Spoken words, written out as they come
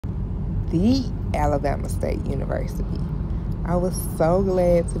the Alabama State University. I was so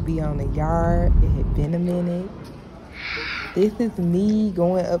glad to be on the yard. It had been a minute. This is me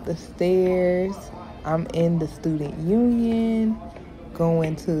going up the stairs. I'm in the student union,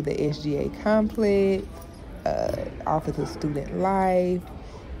 going to the SGA complex, Office of Student Life.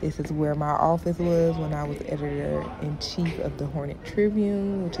 This is where my office was when I was editor-in-chief of the Hornet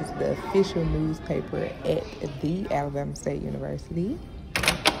Tribune, which is the official newspaper at the Alabama State University.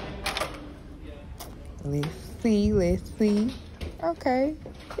 Let's see. Okay,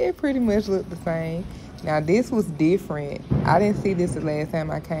 it pretty much looked the same. Now, this was different. I didn't see this the last time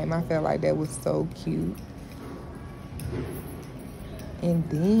I came. I felt like that was so cute. And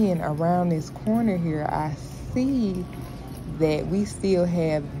then around this corner here, I see that we still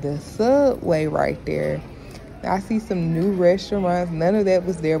have the Subway right there. I see some new restaurants. None of that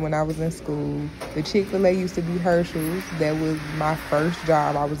was there when I was in school. The Chick-fil-A used to be Herschel's. That was my first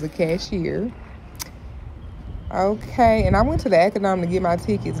job. I was a cashier. Okay, and I went to the Acadom to get my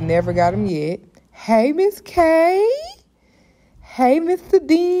tickets. Never got them yet. Hey, Miss K. Hey, Mr.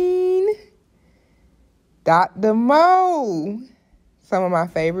 Dean. Dr. Mo. Some of my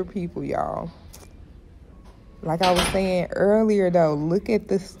favorite people, y'all. Like I was saying earlier, though, look at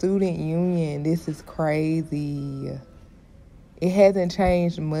the student union. This is crazy. It hasn't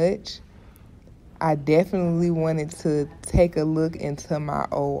changed much. I definitely wanted to take a look into my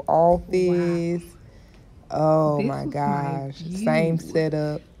old office. Wow. Oh, my gosh. Same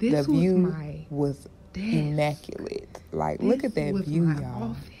setup. The view was immaculate. Like, look at that view,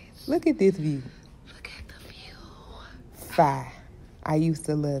 y'all. Look at this view. Look at the view. Fire. I used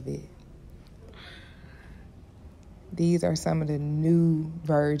to love it. These are some of the new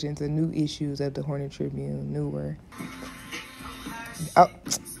versions, the new issues of the Hornet Tribune, newer. Oh,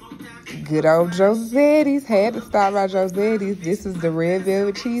 good old Josetti's. Had to stop by Josetti's. This is the Red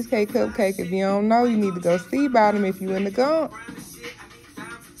Velvet Cheesecake Cupcake. If you don't know, you need to go see about them if you in the Gump.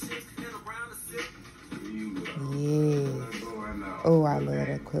 Yes. Oh, I love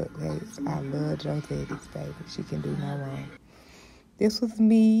her cupcakes. I love Josetti's, baby. She can do no wrong. This was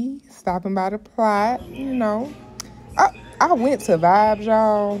me stopping by the Plot, you know. I went to Vibes,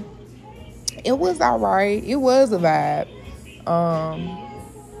 y'all. It was all right. It was a vibe.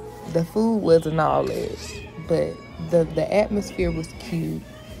 The food wasn't all that, but the atmosphere was cute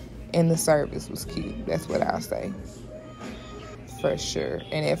and the service was cute. That's what I'll say. For sure.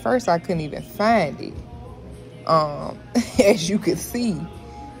 And at first I couldn't even find it. As you could see,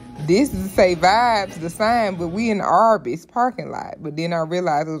 this is say Vibes, the sign, but we in the Arby's parking lot. But then I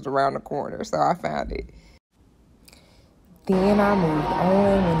realized it was around the corner, so I found it. Then I moved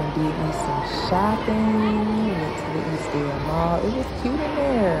on and did me some shopping. Went to the Eastdale Mall. It was cute in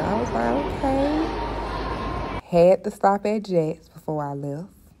there. I was like, okay. Had to stop at Jack's before I left.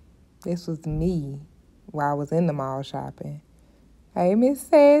 This was me while I was in the mall shopping. Hey, Miss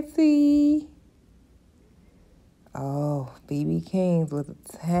Sassy. Oh, BB King's was a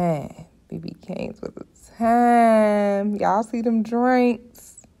time. BB King's was a time. Y'all see them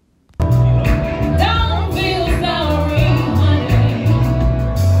drinks? Don't feel sorry.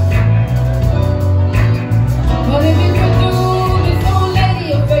 But if you could do this old lady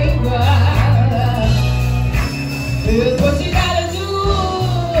a favor, here's what you gotta do.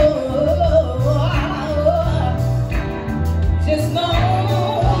 Just loan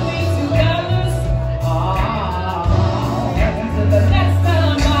me $2. Till the next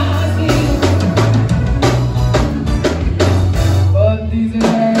time I see you. But these are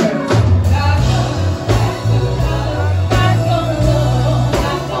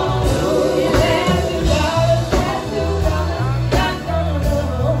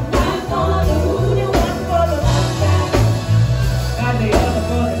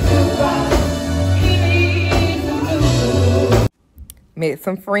met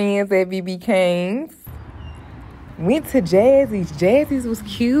some friends at BB King's. Went to Jazzy's. Jazzy's was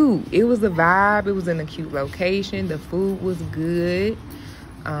cute. It was a vibe. It was in a cute location. The food was good.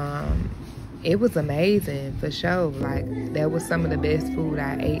 It was amazing for sure. Like, that was some of the best food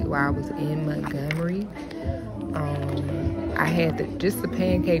I ate while I was in Montgomery. I had just the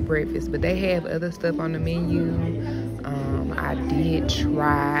pancake breakfast, but they have other stuff on the menu. I did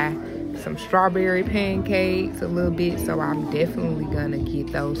try some strawberry pancakes a little bit, so I'm definitely gonna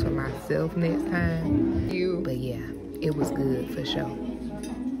get those for myself next time. But yeah, it was good for sure.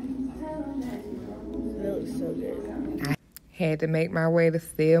 That was so good. I had to make my way to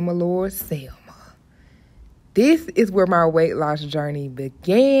Selma, Lord Selma. This is where my weight loss journey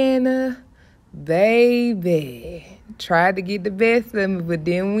began, baby. Tried to get the best of me, but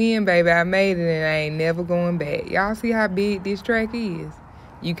didn't win, baby. I made it and I ain't never going back. Y'all see how big this track is?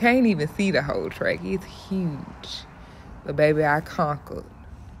 You can't even see the whole track. It's huge. But baby, I conquered.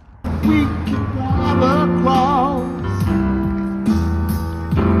 We can never cross.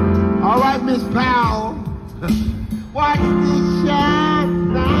 All right, Miss Powell. Watch this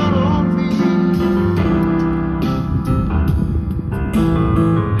shine down on me.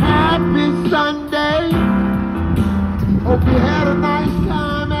 Happy Sunday. Hope you had a nice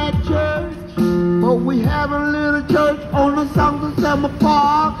time at church. But we have a little church on the South of Selma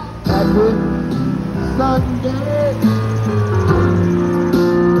Park. Happy Sunday.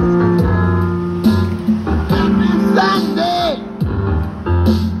 Happy Sunday.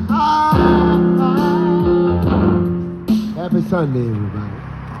 Happy Sunday, everybody.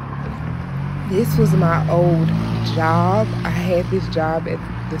 This was my old job. I had this job at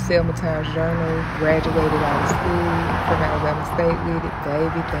the Selma Times Journal, graduated out of school from Alabama State with it.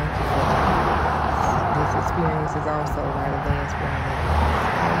 Baby, thank you for that. This experience is also right advanced for me.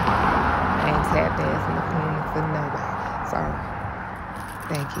 I ain't tap dancing the queen for nobody. Sorry.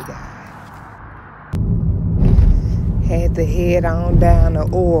 Thank you, God. Had to head on down to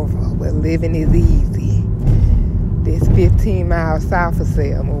Orville, where living is easy. This 15 miles south of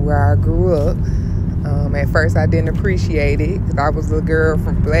Selma, where I grew up. At first, I didn't appreciate it because I was a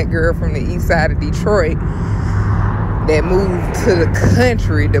black girl from the east side of Detroit that moved to the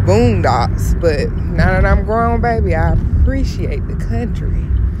country, the boondocks. But now that I'm grown, baby, I appreciate the country.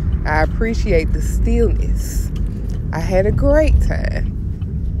 I appreciate the stillness. I had a great time.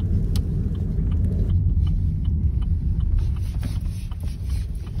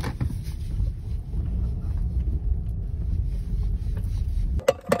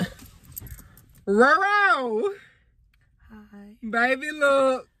 Roro! Hi. Baby,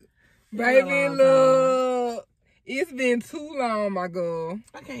 look. Baby, look. It's been too long, my girl.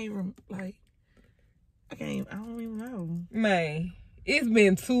 I don't even know. Man, it's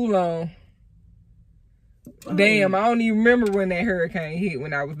been too long. Oh. Damn, I don't even remember when that hurricane hit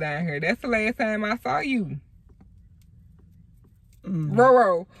when I was down here. That's the last time I saw you.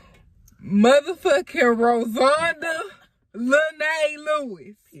 Roro. Motherfucking Rosonda Lene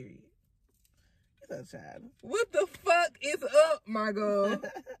Lewis. Period. Child. What the fuck is up, my girl?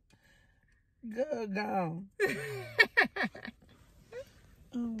 Good gone.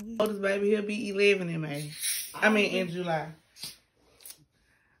 Oldest baby, he'll be 11 in May. In July.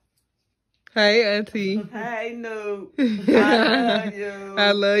 Hey, Auntie. Hey, no. I love you.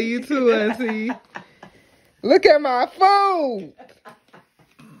 I love you too, Auntie. Look at my food.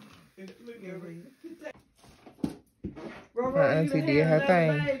 My auntie did her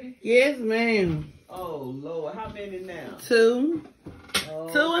thing. Yes, ma'am. Oh, Lord. How many now? 2. Oh.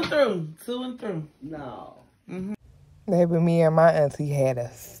 2 and through. 2 and through. No. Baby, me and my auntie had a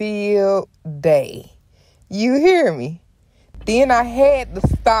field day. You hear me? Then I had to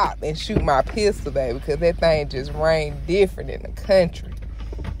stop and shoot my pistol, baby, because that thing just rained different in the country.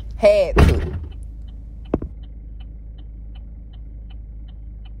 Had to.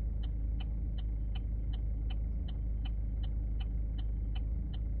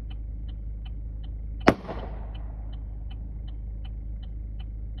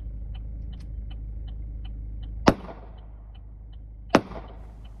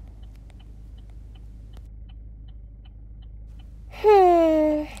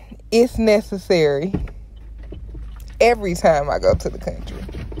 It's necessary every time I go to the country.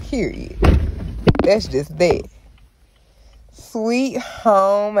 Period. That's just that. Sweet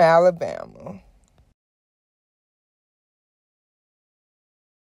home Alabama.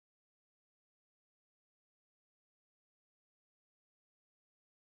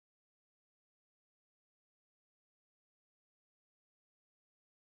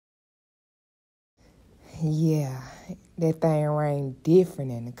 Yeah, that thing rained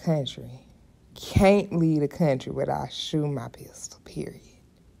different in the country. Can't leave the country without shooting my pistol, period.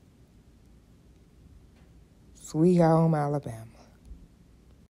 Sweet home Alabama.